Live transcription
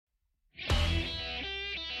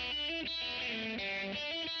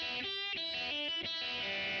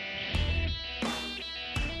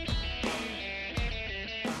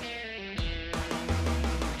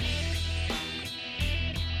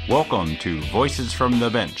Welcome to Voices from the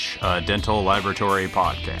Bench, a dental laboratory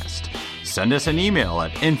podcast. Send us an email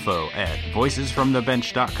at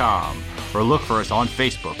info@voicesfromthebench.com or look for us on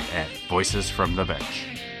Facebook at Voices from the Bench.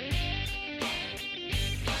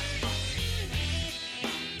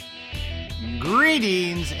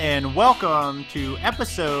 Greetings and welcome to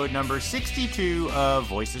episode number 62 of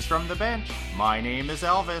Voices from the Bench. My name is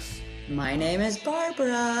Elvis. My name is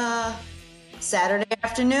Barbara. Saturday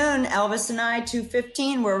afternoon, Elvis and I,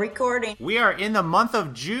 2:15, we're recording. We are in the month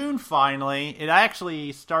of June finally. It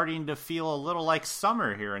actually starting to feel a little like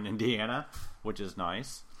summer here in Indiana, which is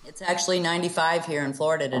nice. It's actually 95 here in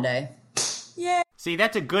Florida today. Yeah. See,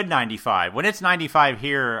 that's a good 95. When it's 95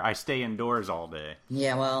 here, I stay indoors all day.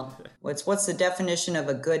 Yeah, well, what's the definition of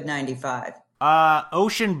a good 95?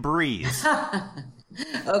 Ocean breeze.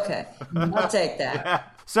 Okay, I'll take that.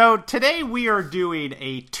 So today we are doing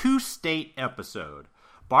a two-state episode.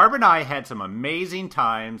 Barb and I had some amazing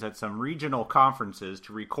times at some regional conferences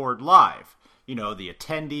to record live. You know, the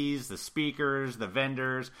attendees, the speakers, the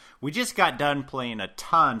vendors. We just got done playing a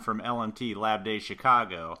ton from LMT Lab Day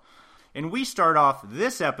Chicago. And we start off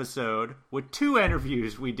this episode with two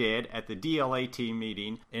interviews we did at the DLAT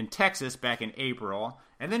meeting in Texas back in April.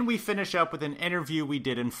 And then we finish up with an interview we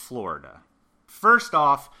did in Florida. First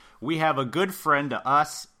off, we have a good friend to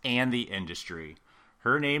us and the industry.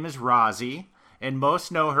 Her name is Rosie, and most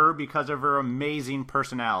know her because of her amazing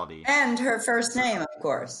personality. And her first name, of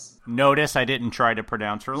course. Notice I didn't try to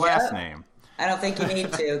pronounce her last name. I don't think you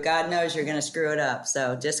need to. God knows you're going to screw it up,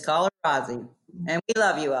 so just call her Rosie. And we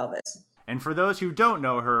love you, Elvis. And for those who don't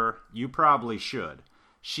know her, you probably should.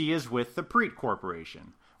 She is with the Preet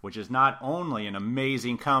Corporation, which is not only an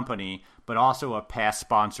amazing company, but also a past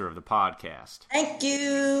sponsor of the podcast. Thank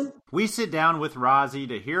you. We sit down with Rosie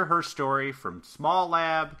to hear her story from small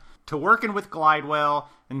lab to working with Glidewell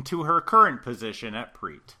and to her current position at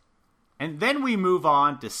Preet. And then we move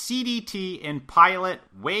on to CDT and pilot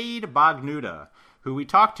Wade Bagnuda, who we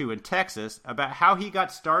talked to in Texas about how he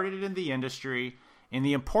got started in the industry and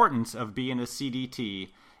the importance of being a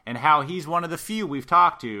CDT, and how he's one of the few we've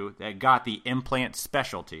talked to that got the implant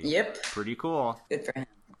specialty. Yep. Pretty cool. Good for him.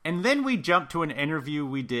 And then we jump to an interview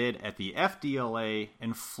we did at the FDLA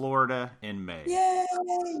in Florida in May. Yay!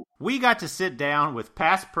 We got to sit down with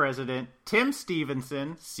past president Tim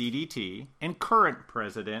Stevenson, CDT, and current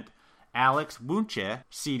president Alex Bunche,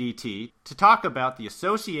 CDT, to talk about the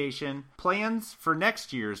association, plans for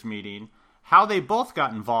next year's meeting, how they both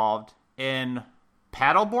got involved in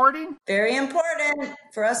paddleboarding? Very important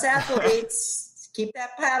for us athletes. Keep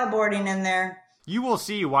that paddleboarding in there. You will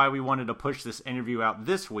see why we wanted to push this interview out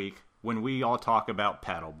this week when we all talk about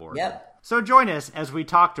paddleboarding. Yep. So join us as we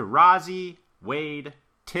talk to Rosie, Wade,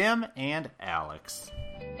 Tim, and Alex.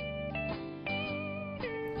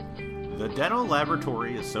 The Dental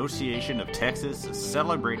Laboratory Association of Texas is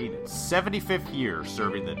celebrating its 75th year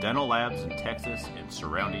serving the dental labs in Texas and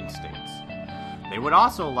surrounding states. They would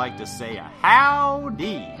also like to say a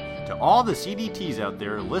howdy to all the CDTs out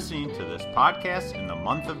there listening to this podcast in the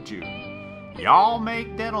month of June. Y'all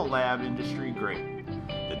make dental lab industry great.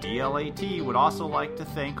 The DLAT would also like to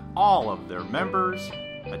thank all of their members,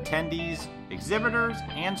 attendees, exhibitors,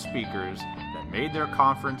 and speakers that made their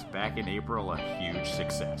conference back in April a huge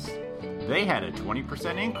success. They had a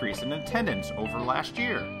 20% increase in attendance over last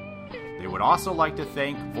year. They would also like to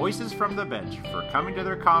thank Voices from the Bench for coming to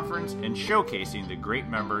their conference and showcasing the great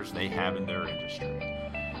members they have in their industry.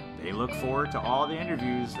 They look forward to all the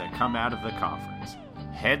interviews that come out of the conference.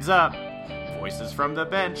 Heads up, Voices from the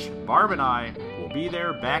Bench, Barb and I, will be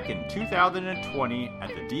there back in 2020 at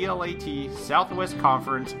the DLAT Southwest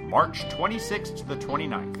Conference, March 26th to the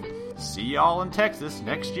 29th. See y'all in Texas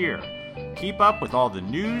next year. Keep up with all the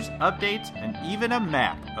news, updates, and even a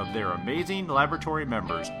map of their amazing laboratory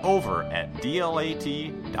members over at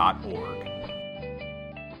dlat.org.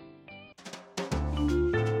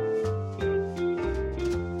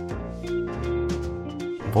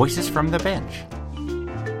 Voices from the Bench.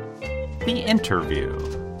 The interview.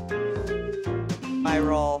 My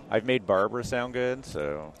role. I've made Barbara sound good,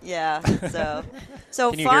 so... Yeah, so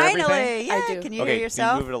Can you hear finally, everything? yeah, I do. can you Okay, hear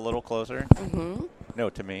yourself? can you move it a little closer? Mm-hmm. No,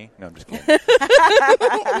 to me. No, I'm just kidding.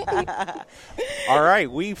 All right,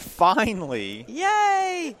 we finally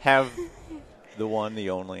Yay! have the one, the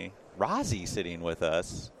only, Rosie sitting with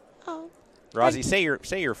us. Oh, Rosie, say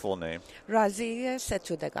your full name. Rosie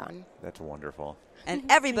Setudagan. That's wonderful. And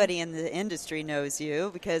everybody in the industry knows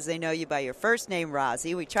you because they know you by your first name,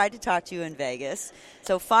 Rosie. We tried to talk to you in Vegas.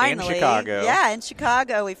 So finally. In Chicago. Yeah, in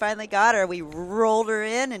Chicago. We finally got her. We rolled her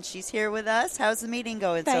in, and she's here with us. How's the meeting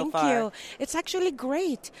going so far? Thank you. It's actually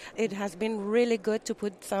great. It has been really good to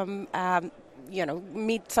put some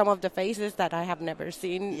meet some of the faces that I have never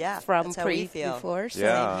seen from that's how we Preet feel. before. So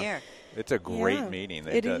Yeah. Same here. It's a great Yeah, meeting.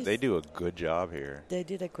 it They is. do a good job here. they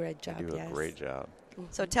did a great job. They do yes. a great job.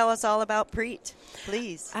 So tell us all about Preet,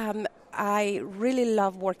 please. I really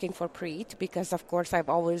love working for Preet because, of course, I've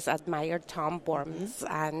always admired Tom Borms,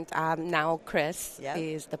 and now Chris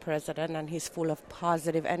is the president, and he's full of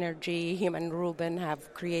positive energy. Him and Ruben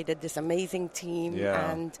have created this amazing team,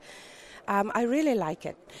 and I really like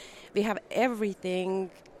it. We have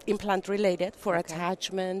everything implant-related for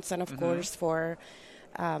attachments and, of course, for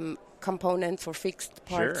components for fixed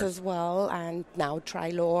parts as well, and now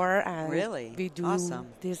Trilor, and we do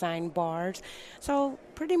design bars. So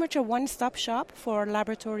pretty much a one-stop shop for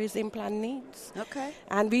laboratories' implant needs. Okay.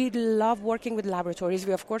 And we love working with laboratories.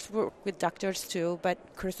 We, of course, work with doctors, too, but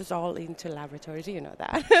Chris is all into laboratories. You know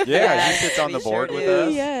that. Yeah, he sits on the board with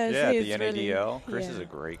us. Yes, at the he's NADL. really- Chris is a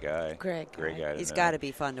great guy. Great guy. He's got to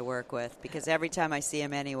be fun to work with because every time I see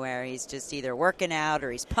him anywhere, he's just either working out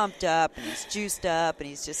or he's pumped up and he's juiced up and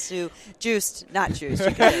he's just juiced, not juiced.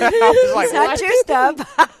 He's not juiced up.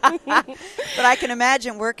 But I can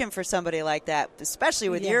imagine working for somebody like that, especially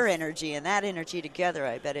with your energy and that energy together.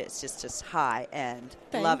 I bet it's just high end.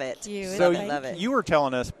 Love it. So love it. you were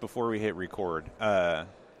telling us before we hit record,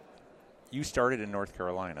 you started in North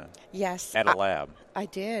Carolina. Yes. At a lab. I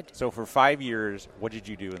did. So for 5 years, what did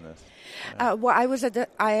you do in this? Well,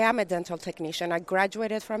 I am a dental technician. I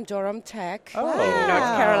graduated from Durham Tech in North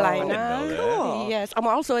I Carolina. didn't know that. Yes, I'm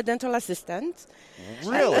also a dental assistant.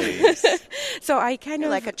 Really? So I kind You're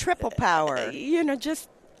of like a triple power. Just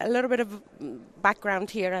a little bit of background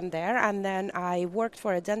here and there, and then I worked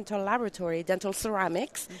for a dental laboratory, Dental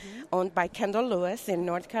Ceramics, owned by Kendall Lewis in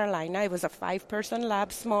North Carolina. It was a 5-person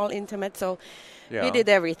lab, small, intimate, so we did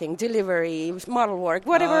everything, delivery, model work,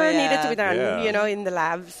 whatever needed to be done, in the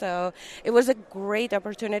lab. So it was a great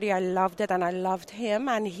opportunity. I loved it, and I loved him,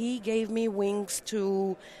 and he gave me wings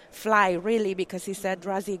to fly, really, because he said,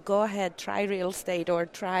 Razi, go ahead, try real estate or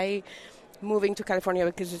try moving to California,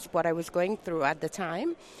 because it's what I was going through at the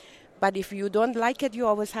time. But if you don't like it, you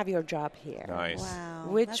always have your job here. Nice. Wow.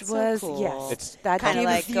 Which that's so was, cool. yes. It's that kind of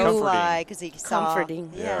gives like you go fly because he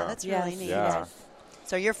comforting. saw. Yeah, that's really neat. Yeah.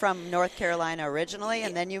 So you're from North Carolina originally,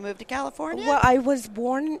 and then you moved to California? Well, I was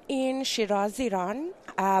born in Shiraz, Iran,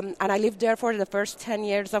 and I lived there for the first 10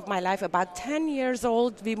 years of my life. About 10 years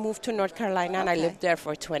old, we moved to North Carolina, and I lived there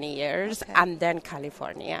for 20 years, and then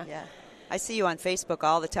California. Yeah. I see you on Facebook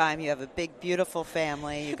all the time. You have a big, beautiful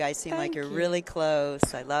family. You guys seem like you're really close.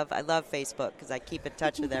 I love Facebook because I keep in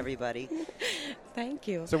touch with everybody. Thank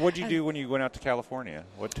you. So what did you do when you went out to California?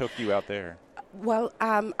 What took you out there? Well,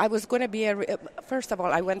 I was going to be first of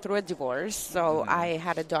all, I went through a divorce, so I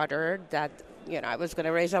had a daughter that I was going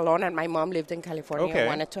to raise alone, and my mom lived in California and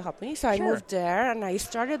wanted to help me. So I moved there, and I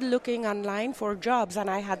started looking online for jobs, and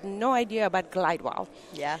I had no idea about Glidewell.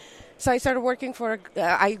 Yeah. So I started working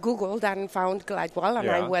I Googled and found Glidewell, and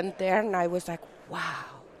I went there, and I was like, wow,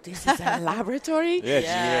 this is a laboratory?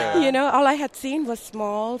 All I had seen was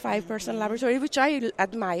small 5-person laboratory, which I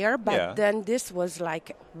admire, but then this was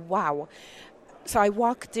like, wow. So I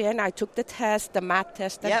walked in, I took the test, the math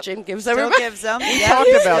test that Jim gives everybody. Still gives them. We talked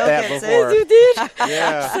about that before. You did?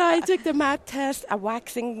 So I took the math test, a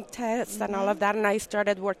waxing test, and all of that, and I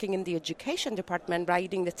started working in the education department,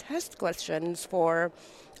 writing the test questions for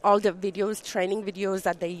all the videos, training videos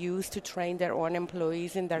that they use to train their own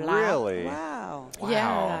employees in their lab. Really? Wow.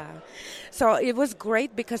 Yeah. So it was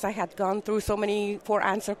great because I had gone through so many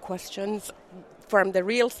 4-answer questions from the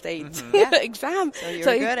real estate exam. So you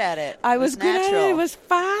were good at it. I was good natural. at it. It was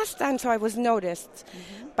fast, and so I was noticed.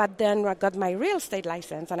 But then I got my real estate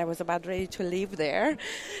license, and I was about ready to leave there.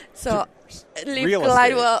 So leave real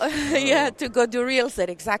Glidewell, to go do real estate.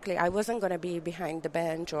 Exactly. I wasn't going to be behind the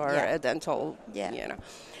bench or a dental,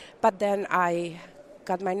 But then I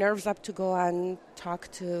got my nerves up to go and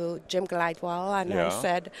talk to Jim Glidewell, and I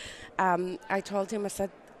said, I told him, I said,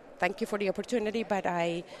 thank you for the opportunity, but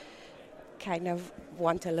I kind of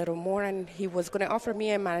want a little more, and he was going to offer me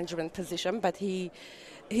a management position, but he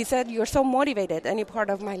said, you're so motivated. Any part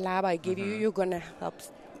of my lab I give you, you're going to help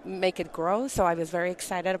make it grow. So I was very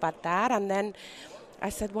excited about that. And then I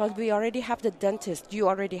said, well, we already have the dentist. You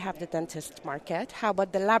already have the dentist market. How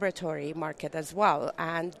about the laboratory market as well?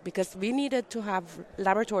 And because we needed to have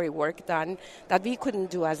laboratory work done that we couldn't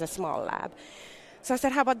do as a small lab. So I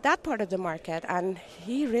said, how about that part of the market? And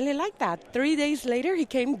he really liked that. 3 days later, he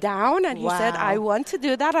came down and he said, I want to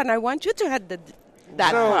do that, and I want you to head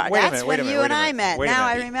that part. That's when you and I met. Now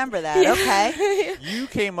I remember that. Okay. You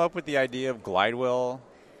came up with the idea of Glidewell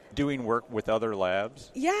doing work with other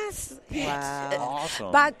labs? Yes. Wow.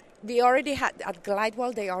 Awesome. But we already had, at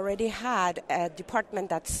Glidewell, they already had a department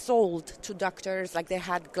that sold to doctors. Like they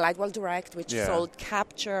had Glidewell Direct, which sold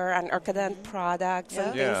Capture and Arcadent products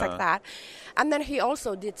and things like that. And then he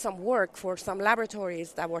also did some work for some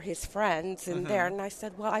laboratories that were his friends in there. And I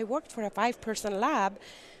said, well, I worked for a 5-person lab,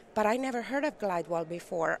 but I never heard of Glidewell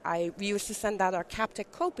before. We used to send out our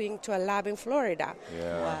Captec coping to a lab in Florida.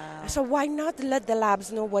 Yeah. Wow. So why not let the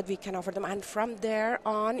labs know what we can offer them? And from there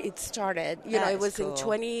on, it started. It was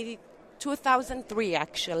cool. in 2003,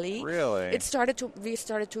 actually. Really? We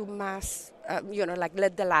started to mass,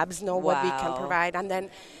 let the labs know what we can provide. And then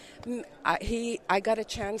I got a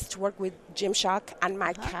chance to work with Gymshark and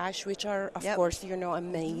Mike Cash, which are, of course,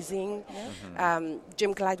 amazing.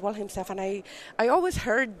 Jim Glidewell himself. And I always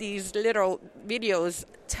heard these little videos,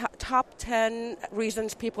 top 10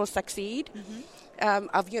 reasons people succeed.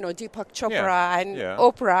 Of Deepak Chopra and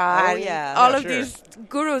Oprah and all of these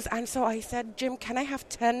gurus. And so I said, Jim, can I have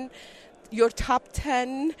your top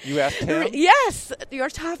 10? You asked him? Yes, your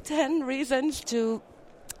top 10 reasons to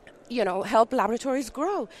help laboratories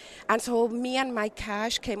grow. And so me and Mike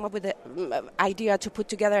Cash came up with the idea to put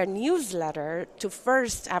together a newsletter to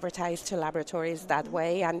first advertise to laboratories that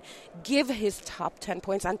way and give his top 10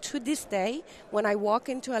 points. And to this day, when I walk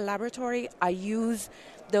into a laboratory, I use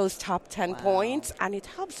those top 10 points, and it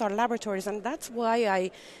helps our laboratories. And that's why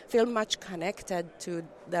I feel much connected to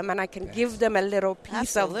them, and I can give them a little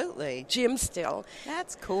piece of Jim still.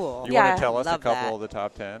 That's cool. You want to tell us a couple of the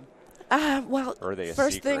top 10? Or are they a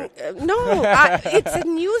first secret? thing, no, it's a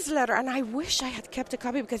newsletter, and I wish I had kept a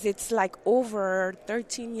copy because it's like over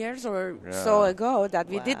 13 years or so ago that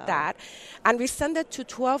we did that. And we sent it to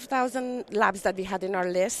 12,000 labs that we had in our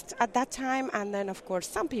list at that time. And then, of course,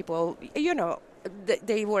 some people,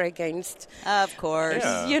 they were against. Of course.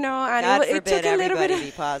 And God it took a little bit of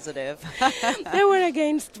be positive. They were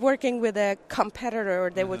against working with a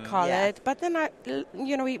competitor, they would call it. But then,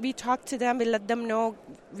 we talked to them, we let them know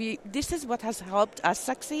this is what has helped us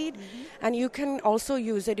succeed, and you can also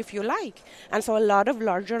use it if you like. And so a lot of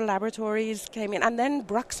larger laboratories came in. And then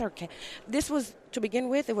Bruxer came. This was, to begin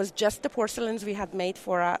with, it was just the porcelains we had made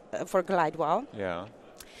for Glidewell. Yeah.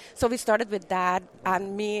 So we started with that,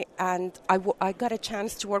 and I got a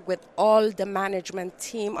chance to work with all the management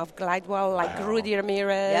team of Glidewell, like Rudy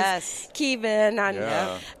Ramirez, Kevin,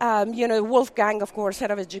 and Wolfgang, of course,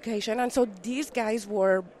 head of education. And so these guys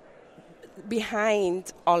were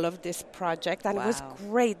behind all of this project, and it was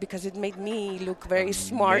great because it made me look very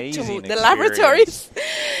smart to the laboratories.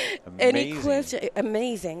 Any question?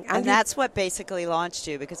 Amazing. And that's what basically launched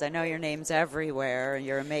you, because I know your name's everywhere.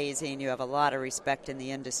 You're amazing. You have a lot of respect in the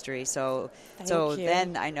industry. So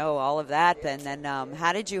then I know all of that. And then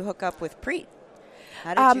how did you hook up with Preet?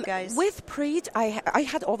 How did you guys? With Preet, I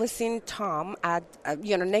had always seen Tom at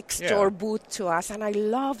next door booth to us, and I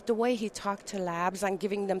loved the way he talked to labs and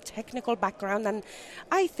giving them technical background. And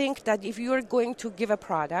I think that if you're going to give a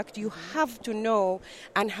product, you have to know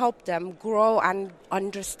and help them grow and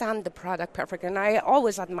understand the product perfectly. And I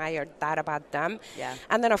always admired that about them. Yeah.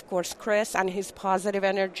 And then, of course, Chris and his positive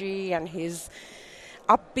energy and his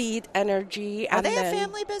upbeat energy. Are they a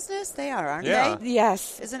family business? They are, aren't they?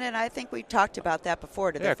 Yes. Isn't it? I think we talked about that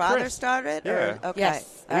before. Did their father start it? Yeah. Okay.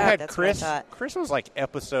 Yes. We had Chris. Chris was like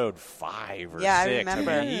episode 5 or 6. I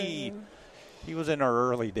remember. I mean, he was in our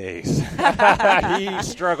early days. He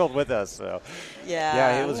struggled with us. So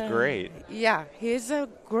it was great. Yeah, he's a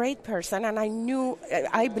great person, and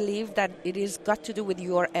I believe that it is got to do with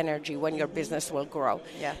your energy when your business will grow.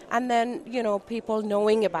 Yeah. And then, people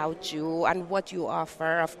knowing about you and what you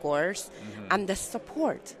offer, of course, and the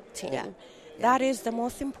support team. Yeah. That is the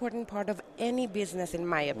most important part of any business, in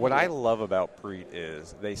my opinion. What I love about Preet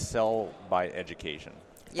is they sell by education.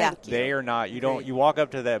 Yeah. They are not, you walk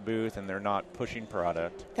up to that booth and they're not pushing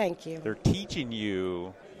product. Thank you. They're teaching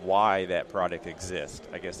you why that product exists,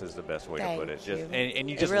 I guess is the best way to put it. And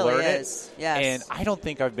you just really learn is. it. Yes. And I don't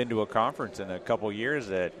think I've been to a conference in a couple years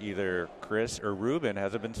that either Chris or Ruben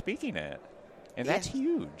hasn't been speaking at. And that's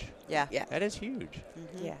huge. Yeah. That is huge.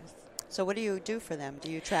 Mm-hmm. Yes. So what do you do for them?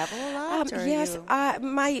 Do you travel a lot? Yes,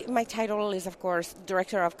 my title is, of course,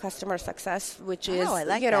 Director of Customer Success, which is, I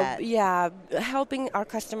like that. helping our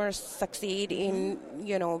customers succeed in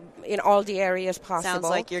all the areas possible. Sounds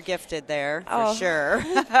like you're gifted there, for sure.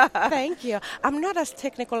 Thank you. I'm not as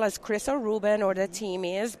technical as Chris or Ruben or the team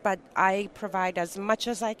is, but I provide as much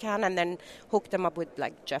as I can and then hook them up with,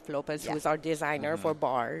 like, Jeff Lopez, who's our designer for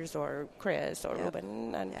bars, or Chris or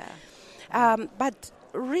Ruben. And, but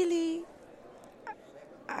really,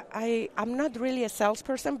 I'm not really a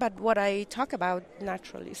salesperson, but what I talk about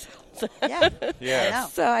naturally sells. Yeah. Yeah. I know.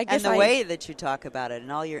 So I guess and the way that you talk about it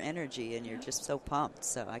and all your energy, and you're just so pumped.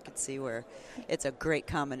 So I could see where it's a great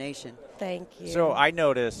combination. Thank you. So I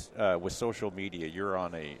noticed with social media, you're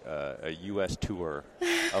on a U.S. tour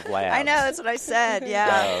of labs. I know, that's what I said,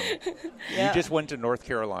 yeah. You just went to North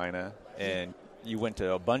Carolina, and you went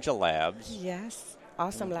to a bunch of labs. Yes,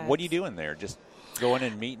 awesome labs. What are you doing there? Just going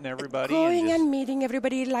and meeting everybody? Going and meeting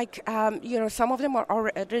everybody. Like, some of them are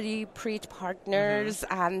already Preet partners,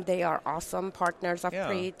 and they are awesome partners of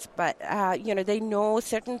Preet. But, they know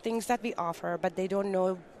certain things that we offer, but they don't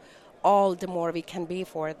know all the more we can be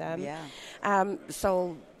for them. Yeah.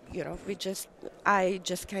 So, I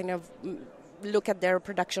just kind of look at their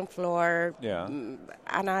production floor,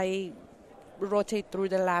 and I rotate through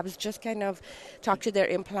the labs, just kind of talk to their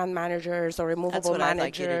implant managers or removable managers. That's what managers. I'd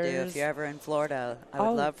like you to do if you're ever in Florida. I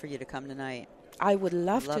would love for you to come tonight. I would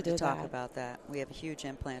love to do talk that. about that. We have a huge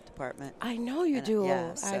implant department. I know you do.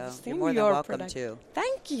 Yeah, so I've seen you're more than welcome to.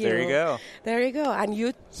 Thank you. There you go. There you go. And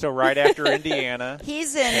you. So right after Indiana.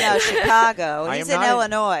 He's in Chicago. He's in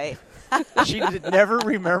Illinois. She never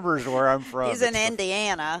remembers where I'm from. He's in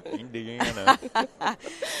Indiana. Indiana.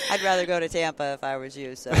 I'd rather go to Tampa if I was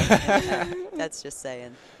you. So that's just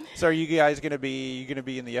saying. So are you guys going to be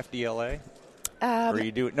in the FDLA? Or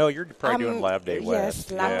you do? No, you're probably doing Lab Day West.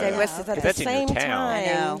 Yes, Lab Day West is at the same time. I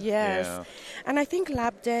know. Yes, yeah. And I think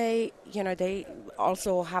Lab Day, they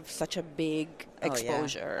also have such a big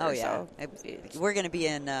exposure. Oh yeah. So we're going to be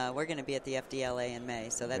at the FDLA in May,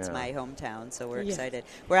 so that's my hometown. So we're excited.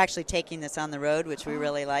 We're actually taking this on the road, which we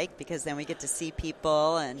really like, because then we get to see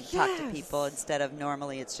people and talk to people instead of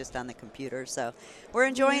normally it's just on the computer. So we're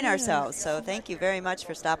enjoying ourselves. So thank you very much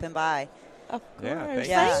for stopping by. Of course. Yeah,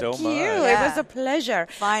 thank you so much. It was a pleasure.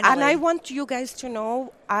 Finally. And I want you guys to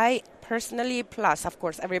know, I personally, plus, of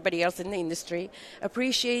course, everybody else in the industry,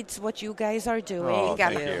 appreciates what you guys are doing. Oh,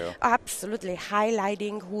 thank you. Absolutely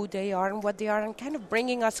highlighting who they are and what they are and kind of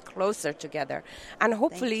bringing us closer together. And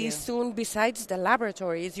hopefully soon, besides the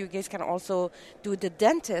laboratories, you guys can also do the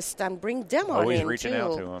dentist and bring them on in, Always reaching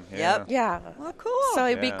out to them. Yeah. Yep. Yeah. Well, cool. So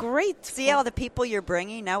it'd be great. See all the people you're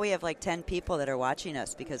bringing? Now we have like 10 people that are watching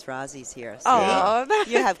us because Rosie's here. So oh,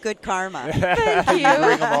 you have good karma. Thank you.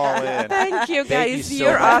 Bring them all in. Thank you, guys. Thank you so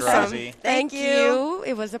You're much, awesome. Rosie. Thank you.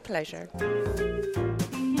 It was a pleasure.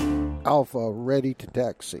 Alpha ready to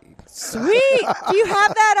taxi. Sweet. Do you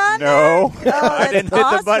have that on No. there? Oh, I didn't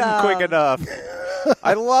hit the button quick enough.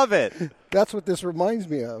 I love it. That's what this reminds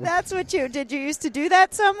me of. That's what did you used to do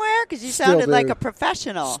that somewhere? Because you sounded like a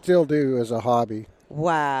professional. Still do as a hobby.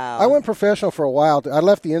 Wow. I went professional for a while. I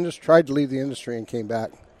left the industry, tried to leave the industry, and came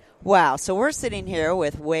back. Wow. So we're sitting here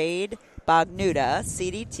with Wade Bognuda,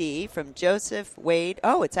 CDT, from Joseph Wade.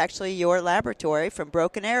 Oh, it's actually your laboratory from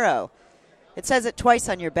Broken Arrow. It says it twice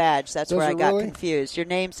on your badge. That's where I got confused. Your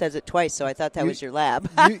name says it twice, so I thought that was your lab.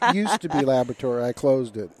 Used to be laboratory. I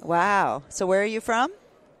closed it. Wow. So where are you from?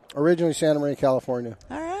 Originally Santa Maria, California.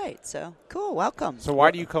 All right. So cool. Welcome. So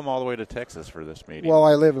why do you come all the way to Texas for this meeting? Well,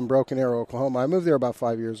 I live in Broken Arrow, Oklahoma. I moved there about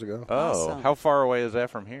 5 years ago. Oh, awesome. How far away is that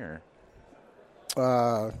from here?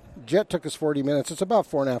 Jet took us 40 minutes. It's about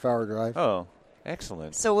 4.5 hour drive. Oh,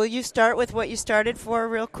 excellent. So will you start with what you started for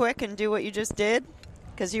real quick and do what you just did?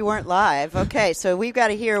 Because you weren't live. Okay, so we've got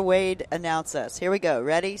to hear Wade announce us. Here we go.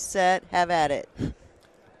 Ready, set, have at it.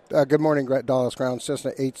 Good morning, Dallas Ground.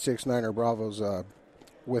 Cessna 869er Bravos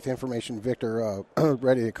with information. Victor,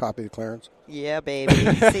 ready to copy the clearance. Yeah, baby.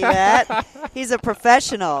 See that? He's a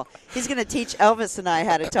professional. He's going to teach Elvis and I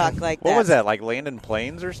how to talk like that. What was that, like landing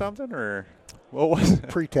planes or something? Or what was it?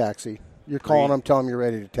 Pre-taxi. You're calling them, telling them you're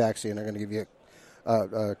ready to taxi, and they're going to give you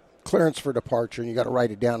a clearance for departure, and you got to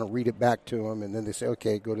write it down and read it back to them, and then they say,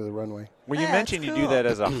 okay, go to the runway. Well, you mentioned you do that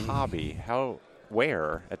as a hobby.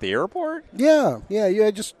 Where? At the airport? Yeah.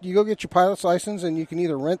 You go get your pilot's license, and you can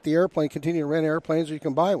either rent the airplane, continue to rent airplanes, or you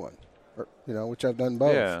can buy one. Or, which I've done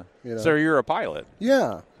both. Yeah. So you're a pilot?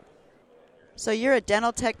 Yeah. So you're a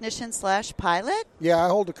dental technician / pilot? Yeah, I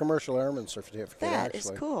hold a commercial airman certificate. That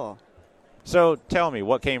is cool. So tell me,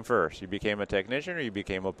 what came first? You became a technician or you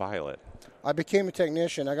became a pilot? I became a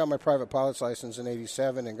technician. I got my private pilot's license in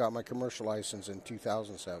 87 and got my commercial license in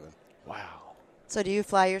 2007. Wow. So do you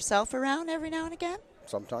fly yourself around every now and again?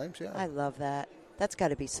 Sometimes, yeah. I love that. That's got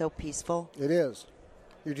to be so peaceful. It is.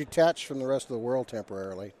 You're detached from the rest of the world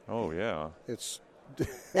temporarily. Oh, yeah.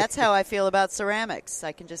 That's how I feel about ceramics.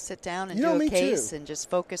 I can just sit down and do a case too. and just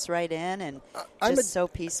focus right in, and so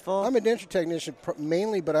peaceful. I'm a denture technician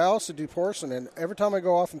mainly, but I also do porcelain. And every time I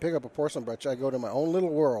go off and pick up a porcelain brush, I go to my own little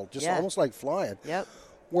world, just almost like flying. Yep.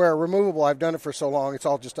 Where removable, I've done it for so long, it's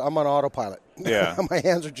all just, I'm on autopilot. Yeah. My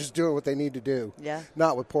hands are just doing what they need to do. Yeah.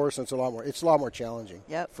 Not with porcelain, it's a lot more challenging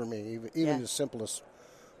for me. Even the simplest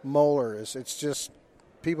molar it's just,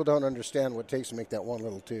 people don't understand what it takes to make that one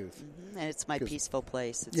little tooth. Mm-hmm. And it's my peaceful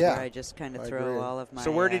place. It's where I just kind of throw all of my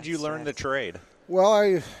So where did you learn the trade? Well,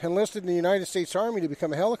 I enlisted in the United States Army to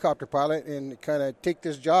become a helicopter pilot and kind of take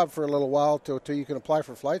this job for a little while till you can apply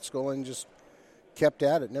for flight school, and just kept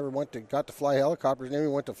at it. Never got to fly helicopters. Never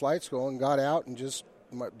went to flight school and got out and just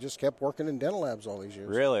kept working in dental labs all these years.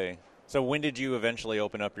 Really? So when did you eventually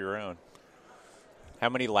open up your own? How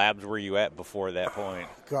many labs were you at before that point?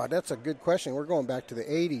 God, that's a good question. We're going back to the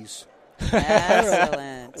 80s.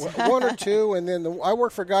 Excellent. One or two, and then I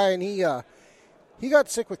worked for a guy, and he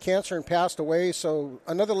got sick with cancer and passed away, so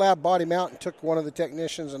another lab bought him out and took one of the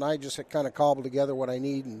technicians, and I just had kind of cobbled together what I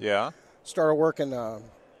need and started working on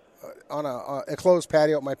a closed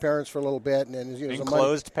patio at my parents for a little bit. And then,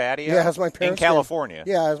 enclosed patio? Yeah, as my parents. In California?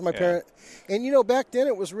 As my parents. And, back then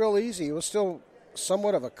it was real easy. It was still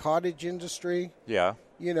somewhat of a cottage industry. Yeah.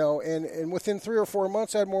 And within 3 or 4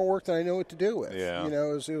 months I had more work than I knew what to do with. Yeah.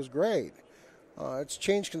 It was great. It's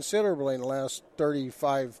changed considerably in the last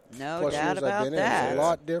 35 plus years I've been in. It's a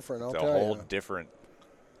lot different, I'll tell you. It's a whole different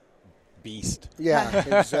beast.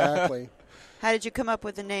 Yeah, exactly. How did you come up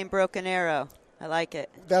with the name Broken Arrow? I like it.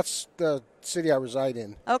 That's the city I reside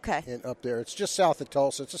in. Okay. Up there. It's just south of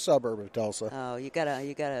Tulsa. It's a suburb of Tulsa. Oh, you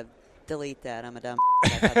gotta delete that. I'm a dumb. I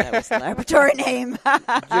thought that was the laboratory name.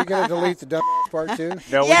 You're gonna delete the dumb part too?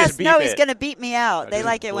 No, yes, he's gonna beat me out. They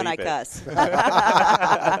like it when I cuss.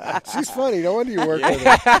 She's funny. No wonder you work with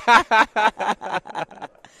her.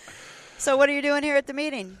 So what are you doing here at the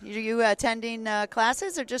meeting? Are you attending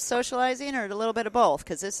classes or just socializing, or a little bit of both?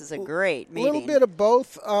 Because this is a great meeting. A little bit of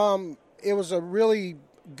both. It was a really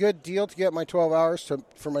good deal to get my 12 hours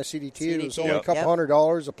for my CDT. It was only a couple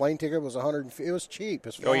 $100. A plane ticket was $100. It was cheap.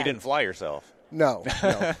 Oh, you didn't fly yourself? No.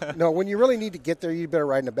 When you really need to get there, you better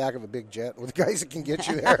ride in the back of a big jet with guys that can get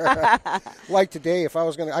you there. Like today, if I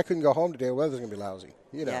couldn't go home today. The weather's gonna be lousy.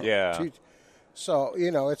 Yeah. So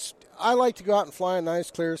I like to go out and fly on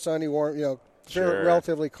nice, clear, sunny, warm.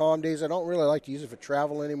 Relatively calm days. I don't really like to use it for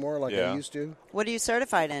travel anymore like I used to. What are you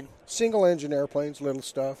certified in? Single engine airplanes, little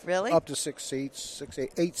stuff. Really? Up to 6 seats,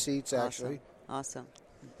 8 seats actually. Awesome.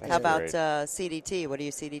 How about CDT? What are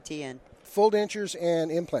you CDT in? Full dentures and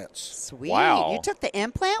implants. Sweet. Wow. You took the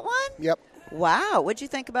implant one? Yep. Wow. What'd you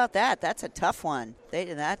think about that? That's a tough one. You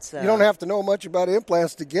don't have to know much about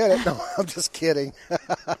implants to get it. No, I'm just kidding.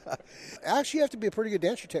 Actually, you have to be a pretty good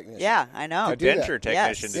denture technician. Yeah, I know. A denture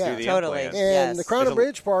technician to do the totally. implants. And the crown and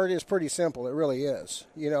bridge part is pretty simple. It really is.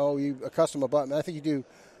 You custom a button. I think you do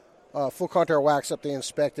full contour wax up. They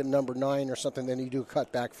inspect it number 9 or something. Then you do a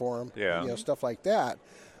cut back for them. Yeah. Stuff like that.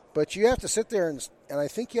 But you have to sit there, and I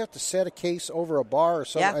think you have to set a case over a bar or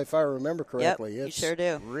something, if I remember correctly. Yep, you sure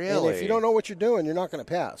do. Really? And if you don't know what you're doing, you're not going to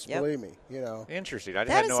pass, believe me. Interesting. I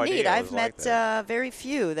that had is no neat. idea. I've met very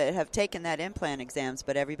few that have taken that implant exams,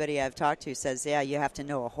 but everybody I've talked to says, you have to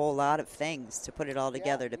know a whole lot of things to put it all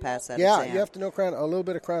together to pass that exam. Yeah, you have to know a little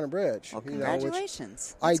bit of crown and bridge. Well,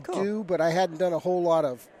 congratulations. That's cool. Do, but I hadn't done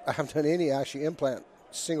I haven't done any actually implant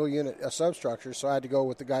single unit substructure, so I had to go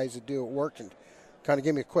with the guys that do it work and kind of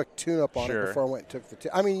give me a quick tune-up on it before I went and took the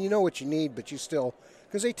test. I mean, you know what you need, but you still,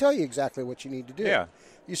 because they tell you exactly what you need to do. Yeah.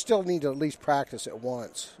 You still need to at least practice it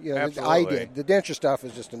once. Absolutely. I did. The denture stuff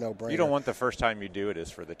is just a no-brainer. You don't want the first time you do it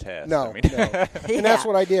is for the test. No, no. And that's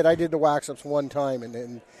what I did. I did the wax-ups one time,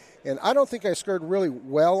 and I don't think I scored really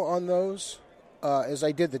well on those as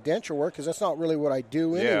I did the denture work, because that's not really what I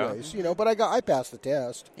do anyways. But I passed the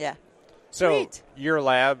test. Yeah. So your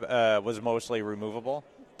lab was mostly removable?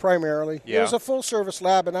 Primarily. Yeah. It was a full-service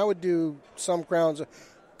lab, and I would do some crowns,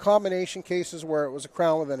 combination cases where it was a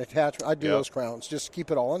crown with an attachment. I'd do those crowns just to keep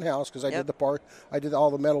it all in-house, because I did the part. I did all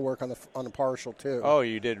the metal work on the partial, too. Oh,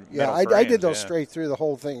 you did metal frames, I did those straight through the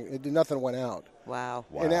whole thing. Nothing went out. Wow.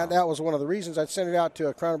 And that was one of the reasons. I'd send it out to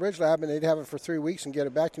a Crown and Bridge lab, and they'd have it for 3 weeks and get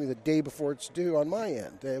it back to me the day before it's due on my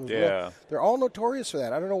end. They're all notorious for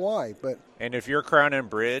that. I don't know why. And if your Crown and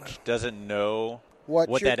Bridge doesn't know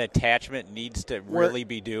what that attachment needs to really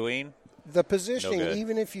be doing, the positioning,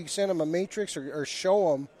 even if you send them a matrix or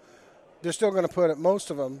show them, they're still going to put it, most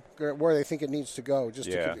of them, where they think it needs to go, just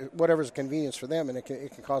whatever's a convenience for them, and it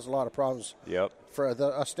can cause a lot of problems for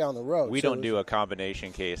us down the road. We don't do a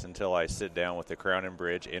combination case until I sit down with the Crown and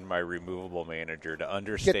Bridge and my removable manager to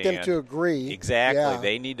understand. Get them to agree. Exactly. Yeah.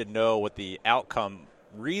 They need to know what the outcome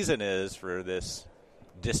reason is for this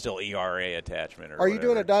distal ERA attachment. Are you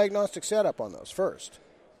doing a diagnostic setup on those first?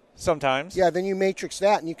 Sometimes. Yeah, then you matrix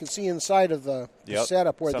that, and you can see inside of the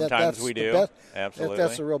setup where sometimes that's we do. Best, Absolutely.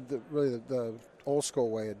 that's really the old school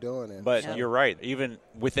way of doing it. But you're right. Even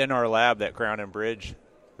within our lab, that Crown and Bridge,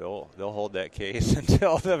 they'll hold that case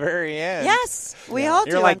until the very end. Yes, we all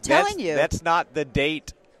do. Like, I'm telling you. That's not the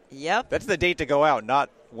date. Yep. That's the date to go out, not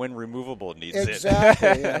when removable needs exactly,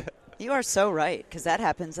 it. Yeah. You are so right, because that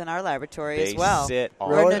happens in our laboratory They as well.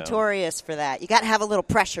 We're notorious for that. You got to have a little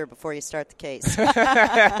pressure before you start the case.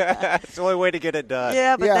 It's the only way to get it done.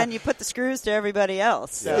 Yeah, but then you put the screws to everybody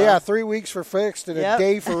else. So. Yeah, 3 weeks for fixed and a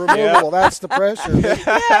day for removable. That's the pressure.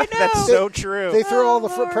 I know. That's so true. They throw all the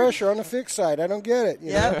pressure on the fixed side. I don't get it.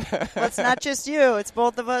 Well, it's not just you. It's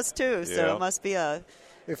both of us, too. So it must be a...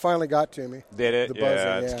 It finally got to me. Did it? The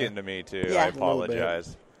buzzing, it's getting to me, too. Yeah. I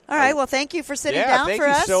apologize. All right, well, thank you for sitting down for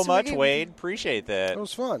us. Thank you so much, Wade. Appreciate that. It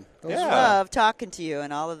was fun. Love talking to you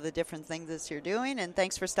and all of the different things that you're doing, and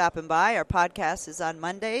thanks for stopping by. Our podcast is on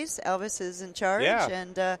Mondays. Elvis is in charge.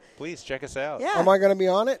 And please check us out. Yeah. Am I going to be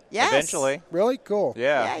on it? Yes. Eventually. Really? Cool.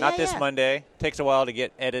 Yeah, not this Monday. Takes a while to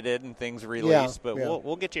get edited and things released, but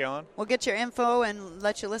we'll get you on. We'll get your info and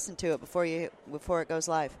let you listen to it before it goes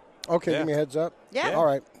live. Okay, give me a heads up. Yeah. All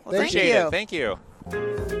right. Well, Appreciate it. Thank you.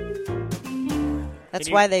 That's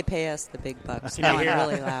why they pay us the big bucks. Now I'm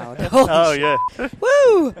really loud. Oh, yeah.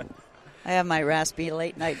 Woo! I have my raspy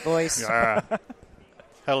late-night voice. How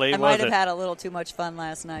late I was might have it? had a little too much fun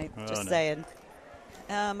last night. Just no. saying.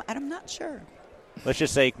 I'm not sure. Let's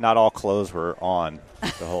just say not all clothes were on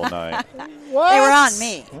the whole night. What? They were on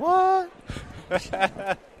me.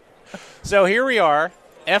 What? So here we are,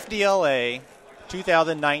 FDLA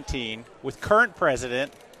 2019, with current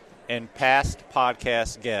president and past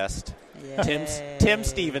podcast guest, Tim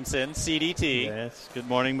Stevenson, CDT. Yes, good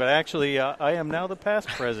morning. But actually, I am now the past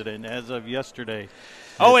president as of yesterday.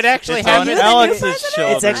 It actually happened. Alex's show.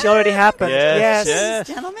 It's actually already happened. Yes.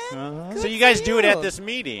 Gentlemen. So you guys do it at this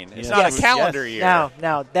meeting. It's not a calendar year.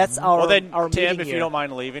 No, that's our Well, then, our Tim, meeting if year. you don't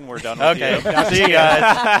mind leaving, we're done with Okay. you. See you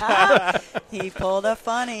guys. He pulled a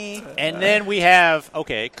funny. And then we have,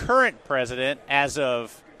 current president as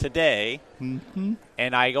of today. Mm-hmm.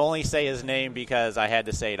 And I only say his name because I had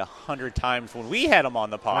to say it 100 times when we had him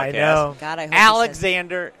on the podcast. I know. God, I hope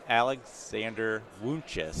Alexander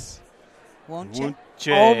Wunches. Won't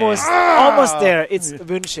Almost there. It's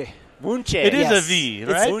Wünsche. Wunche. It is Yes. a V,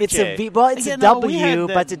 right? It's a V. Well, it's You a know, we W, had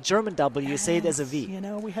that- but the German W, say it as a V. You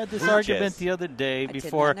know, we had this Wunches. argument the other day did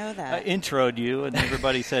before not know that. I introed you, and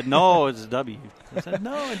everybody said, no, it's a W. I said,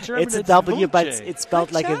 no, in German It's a W, but Wunche. it's spelled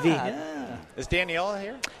Good like a V. job. Yeah. Is Danielle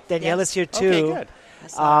here? Danielle Yes. is here Okay, too.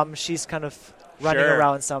 good. She's kind of running Sure.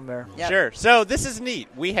 around somewhere. Yep. Sure. So this is neat.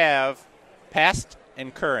 We have past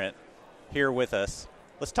and current here with us.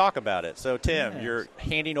 Let's talk about it. So, Tim, Yes. you're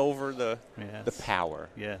handing over the power.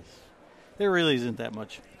 Yes. There really isn't that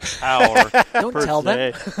much power. Don't per tell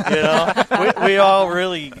them. se. You know, we all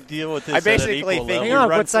really deal with this I at basically an equal think level. Hang on,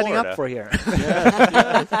 run what's signing Florida. up for here?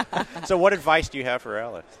 So what advice do you have for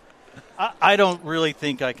Alex? I don't really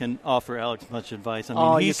think I can offer Alex much advice. I mean,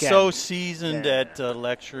 Oh, you he's can. so seasoned at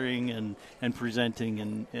lecturing and presenting,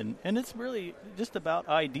 and it's really just about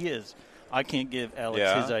ideas. I can't give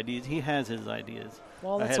Alex his ideas. He has his ideas.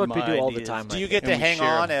 Well, I that's had what we my do all the ideas. time. Do I you think. get to And we hang share.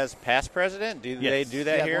 on as past president? Do they Yes. do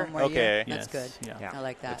that Yeah, here? one more Okay. year. Yes. That's good. Yeah. I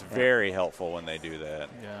like that. It's very helpful when they do that.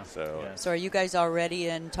 Yeah. So Yeah. So are you guys already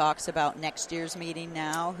in talks about next year's meeting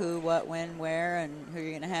now? Who, what, when, where, and who you're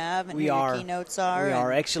going to have, and We who are. your keynotes are? We and-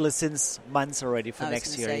 are actually since months already for I was next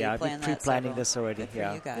gonna year. say, you Yeah, planned we're that pre-planning several- this already. good for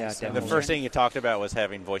Yeah, you guys. yeah, So- the definitely. first thing you talked about was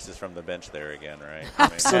having voices from the bench there again, right?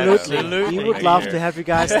 Absolutely. We would love to have you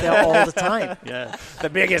guys there all the time. Yeah. The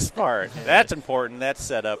biggest part. That's important. That's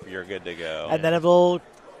set up. You're good to go. And then I will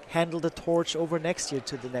handle the torch over next year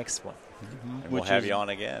to the next one. And we'll Which have is- you on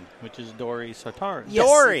again. Which is Dory Sartari. Yes,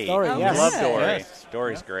 Dory. Dory, Oh, yes. Love good. Dory. Yes.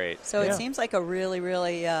 Dory's great. So Yeah. it seems like a really,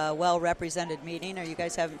 really well-represented meeting. Are you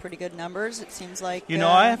guys having pretty good numbers? It seems like You know,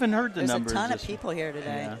 I haven't heard the there's numbers. a ton of this- people here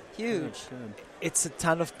today. Yeah. Huge. Good. It's a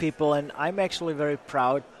ton of people, and I'm actually very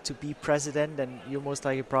proud to be president, and you're most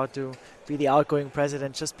likely proud to be the outgoing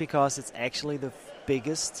president just because it's actually the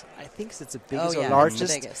biggest, I think it's the biggest Oh, yeah, or it's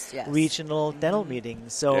largest the biggest, yes. regional dental meeting,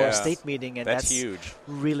 so Yeah. state meeting, and That's huge.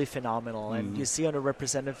 really phenomenal. And you see on the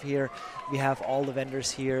representative here, we have all the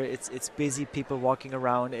vendors here. It's busy, people walking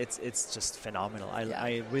around. It's just phenomenal.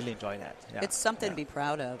 I really enjoy that. Yeah. It's something to be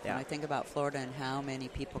proud of when Yeah. I think about Florida and how many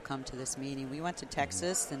people come to this meeting. We went to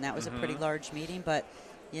Texas, and that was a pretty large meeting, but,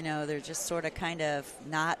 you know, they're just sort of kind of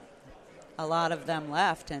not a lot of them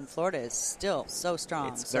left, and Florida is still so strong.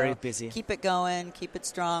 It's So very busy. Keep it going. Keep it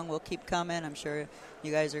strong. We'll keep coming. I'm sure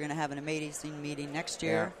you guys are going to have an amazing meeting next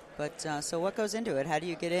year. But so what goes into it? How do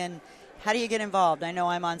you get in how do you get involved? I know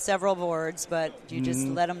I'm on several boards, but do you just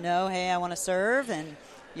let them know, hey, I want to serve, and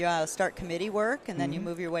you start committee work, and then you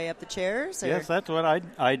move your way up the chairs? Or? Yes, that's what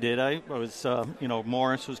I did. I was,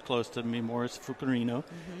 Morris was close to me, Morris Fucarino.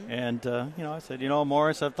 And, I said,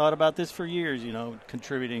 Morris, I've thought about this for years,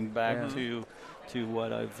 contributing back to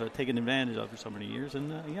what I've taken advantage of for so many years.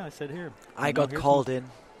 And, I said, here. I got called in.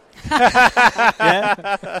 Yes.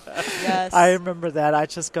 I remember that. I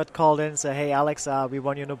just got called in and said, hey, Alex, we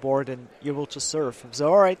want you on the board, and you will just serve. So,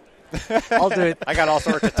 all right. I'll do it. I got all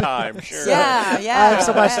sorts of time. Sure. Yeah. I have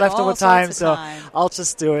so much leftover time, so I'll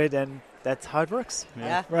just do it, and that's how it works.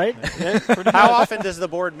 Yeah. Right? How often does the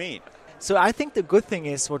board meet? So I think the good thing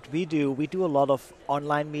is what we do a lot of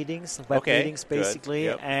online meetings, web meetings basically,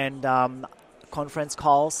 and conference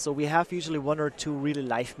calls. So we have usually 1 or 2 really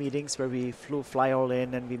live meetings where we fly all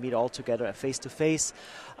in and we meet all together face to face.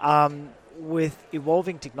 With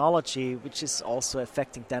evolving technology, which is also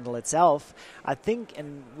affecting dental itself, I think,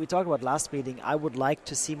 and we talked about last meeting, I would like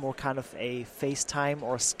to see more kind of a FaceTime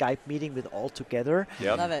or Skype meeting with all together.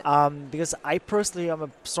 Yep. Love it. Because I personally am a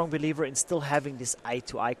strong believer in still having this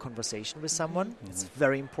eye-to-eye conversation with someone. It's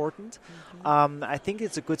very important. I think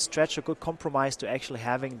it's a good stretch, a good compromise to actually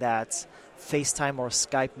having that FaceTime or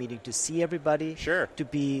Skype meeting to see everybody, to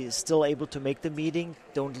be still able to make the meeting.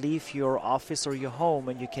 Don't leave your office or your home,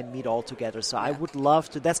 and you can meet all together. So I would love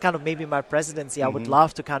to, that's kind of maybe my presidency, I would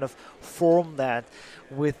love to kind of form that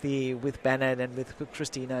with Bennett and with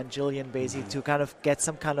Christina and Jillian basically to kind of get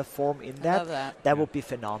some kind of form in that. That would be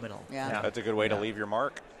phenomenal. Yeah. That's a good way to leave your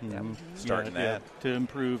mark. Starting that. To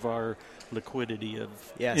improve our liquidity of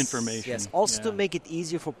information. Yes, also to make it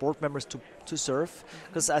easier for board members to serve,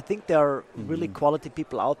 because I think there are really quality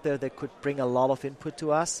people out there that could bring a lot of input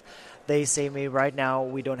to us. They say, maybe right now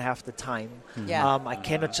we don't have the time. I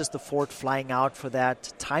cannot just afford flying out for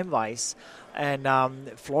that time-wise. And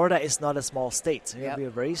Florida is not a small state. So it'll be a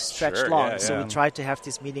very stretched long. So we try to have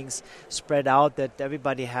these meetings spread out that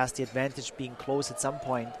everybody has the advantage being close at some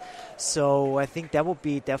point. So I think that would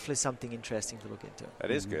be definitely something interesting to look into. That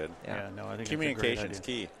is good. I think communication's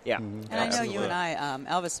key. Yeah. And I know you and I,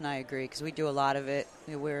 Elvis and I agree, because we do a lot of it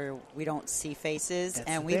where we don't see faces,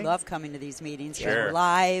 and we love coming to these meetings. We're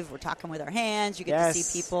live, we're talking with our hands, you get to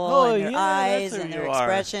see people and their eyes and their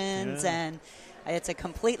expressions, and it's a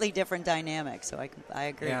completely different dynamic. So I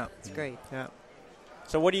agree. Yeah. It's great. Yeah.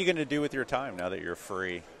 So what are you going to do with your time now that you're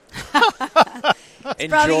free?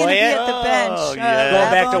 Enjoy it. At the bench. Go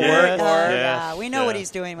back to work more. Yeah. We know what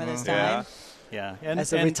he's doing with his time. Yeah,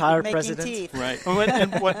 as a retired president, teeth. Right?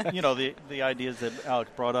 And what the ideas that Alex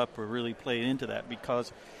brought up were really played into that,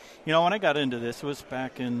 because when I got into this, it was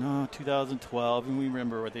back in 2012, and we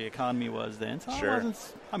remember what the economy was then. So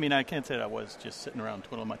I can't say that I was just sitting around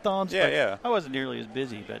twiddling my thumbs. I wasn't nearly as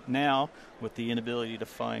busy. But now, with the inability to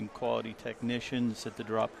find quality technicians at the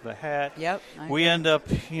drop of a hat, we end up,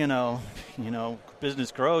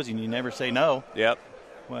 business grows, and you never say no. Yep.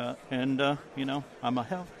 Well, and, I'm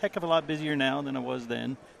a heck of a lot busier now than I was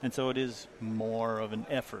then, and so it is more of an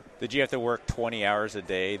effort. Did you have to work 20 hours a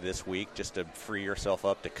day this week just to free yourself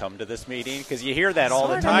up to come to this meeting? Because you hear that all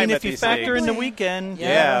the time. If you factor in the weekend, you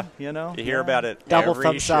hear about it double every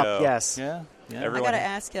thumbs show. Up, yes. Yeah. I got to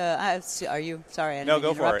ask, are you, sorry, I didn't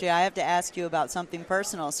go interrupt for it. you. I have to ask you about something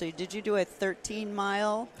personal. So did you do a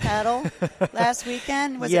 13-mile paddle last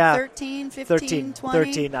weekend? Was it 13, 15, 20?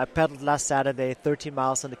 13. I paddled last Saturday, 13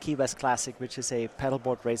 miles on the Key West Classic, which is a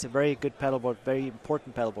paddleboard race, a very good paddleboard, very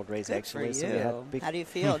important paddleboard race, good actually. For so you. we had How do you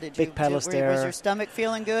feel? paddles there. Was your stomach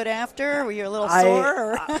feeling good after? Were you a little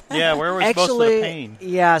sore? Where was most of the pain?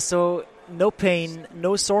 Yeah, so no pain,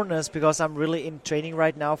 no soreness, because I'm really in training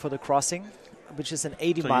right now for the crossing, which is an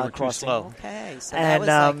 80-mile crossing. Slow. Okay, so and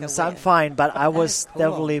that was so I'm fine, but I was cool.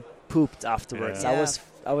 definitely pooped afterwards. Yeah.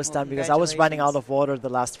 I was done because I was running out of water the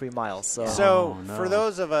last 3 miles. So for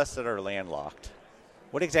those of us that are landlocked,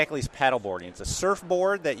 what exactly is paddleboarding? It's a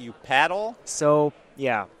surfboard that you paddle? So,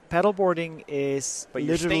 paddleboarding is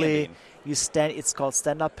literally you stand. It's called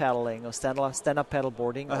stand-up paddling or stand-up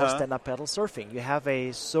paddleboarding or stand-up paddle surfing. You have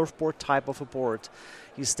a surfboard type of a board.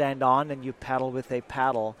 You stand on and you paddle with a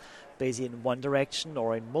paddle, basically in one direction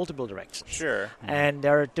or in multiple directions. Sure. And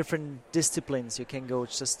there are different disciplines. You can go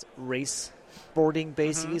just race boarding,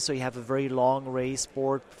 basically. So you have a very long race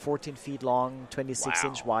board, 14 feet long,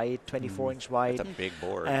 26-inch wide, 24-inch wide. That's a big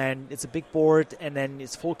board. And it's a big board, and then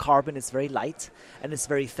it's full carbon. It's very light, and it's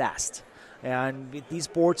very fast. And with these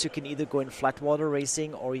boards, you can either go in flat water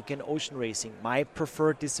racing or you can ocean racing. My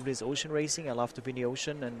preferred discipline is ocean racing. I love to be in the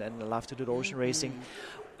ocean, and I love to do the ocean racing.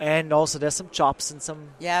 And also there's some chops and some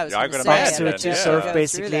bumps to surf,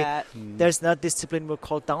 basically. There's not discipline we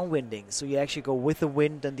call downwinding. So you actually go with the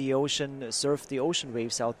wind and the ocean, surf the ocean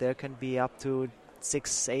waves out there, can be up to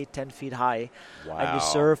 6, 8, 10 feet high. Wow. And you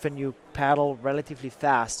surf and you paddle relatively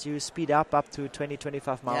fast. You speed up to 20,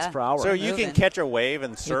 25 miles per hour. So you can catch a wave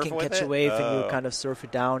and surf with it? You can catch a wave and you kind of surf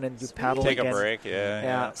it down and you paddle again. Take a break,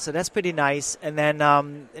 yeah. So that's pretty nice. And then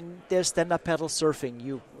and there's stand-up paddle surfing.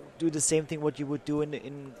 You do the same thing what you would do in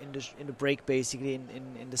the break, basically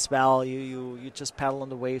in the swell. You just paddle on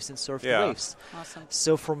the waves and surf the waves. Awesome.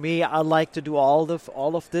 So for me, I like to do all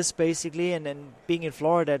of this basically, and then being in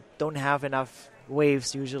Florida, don't have enough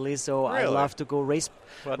waves usually, so I love to go racing.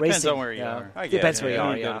 Depends on where you are. Depends where you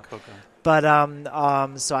are. Yeah. But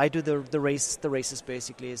so I do the races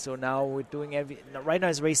basically. So now we're doing right now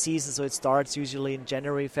is race season, so it starts usually in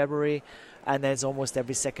January, February. And then it's almost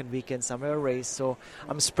every second weekend somewhere a race. So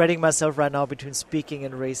I'm spreading myself right now between speaking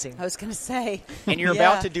and racing. I was going to say. And you're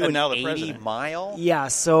about to do an 80-mile? Yeah,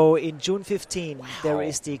 so in June 15, there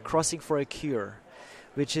is the Crossing for a Cure,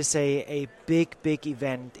 which is a big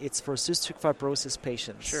event. It's for cystic fibrosis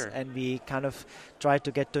patients. Sure. And we kind of try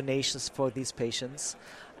to get donations for these patients.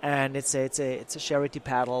 And it's a charity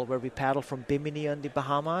paddle where we paddle from Bimini on the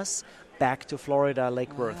Bahamas back to Florida,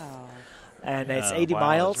 Lake Worth. Wow. And it's 80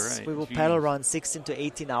 miles. Right. We will paddle around 16 to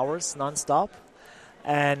 18 hours nonstop.